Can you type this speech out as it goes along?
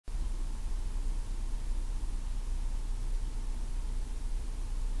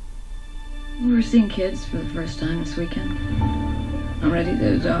We're seeing kids for the first time this weekend. I'm ready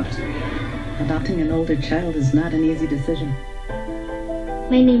to adopt. Adopting an older child is not an easy decision.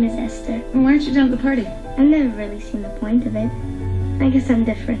 My name is Esther. Well, why aren't you down at the party? I've never really seen the point of it. I guess I'm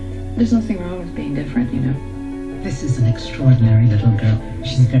different. There's nothing wrong with being different, you know. This is an extraordinary little girl.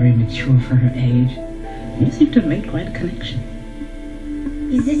 She's very mature for her age. You seem to have made quite a connection.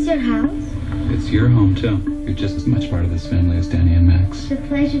 Is this your house? It's your home, too. You're just as much part of this family as Danny and Max. It's a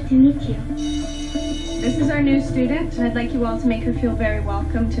pleasure to meet you. This is our new student. I'd like you all to make her feel very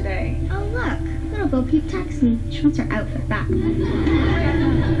welcome today. Oh, look. Little Bo Peep texts me. She wants her outfit back.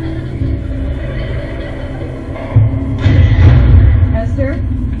 Esther,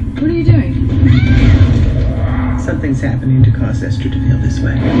 what are you doing? Something's happening to cause Esther to feel this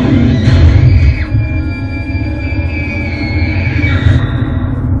way.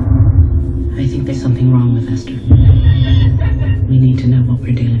 I think there's something wrong with Esther. We need to know what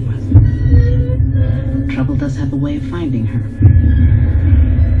we're dealing with. Trouble does have a way of finding her.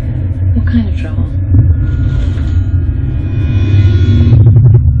 What kind of trouble?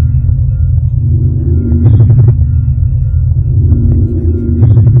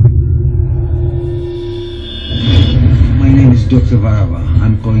 My name is Dr. Varava.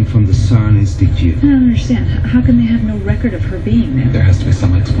 I'm calling from the CERN Institute. I don't understand. How can they have no record of her being there? There has to be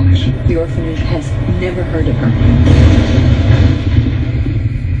some explanation. The orphanage has never heard of her.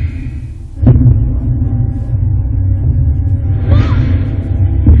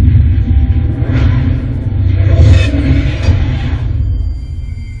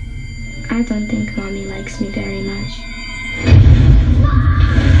 I don't think Mommy likes me very much.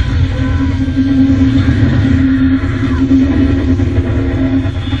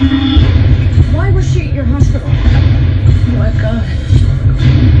 Why was she at your hospital? Oh my God.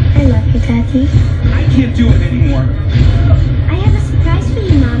 I love you, Daddy. I can't do it anymore. I have a surprise for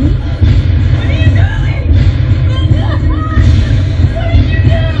you, Mommy. What are you doing? What did you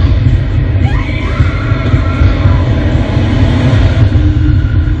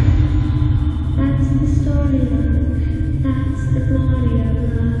That's the story of love. That's the glory of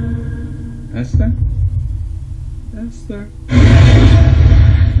love. Esther? Esther?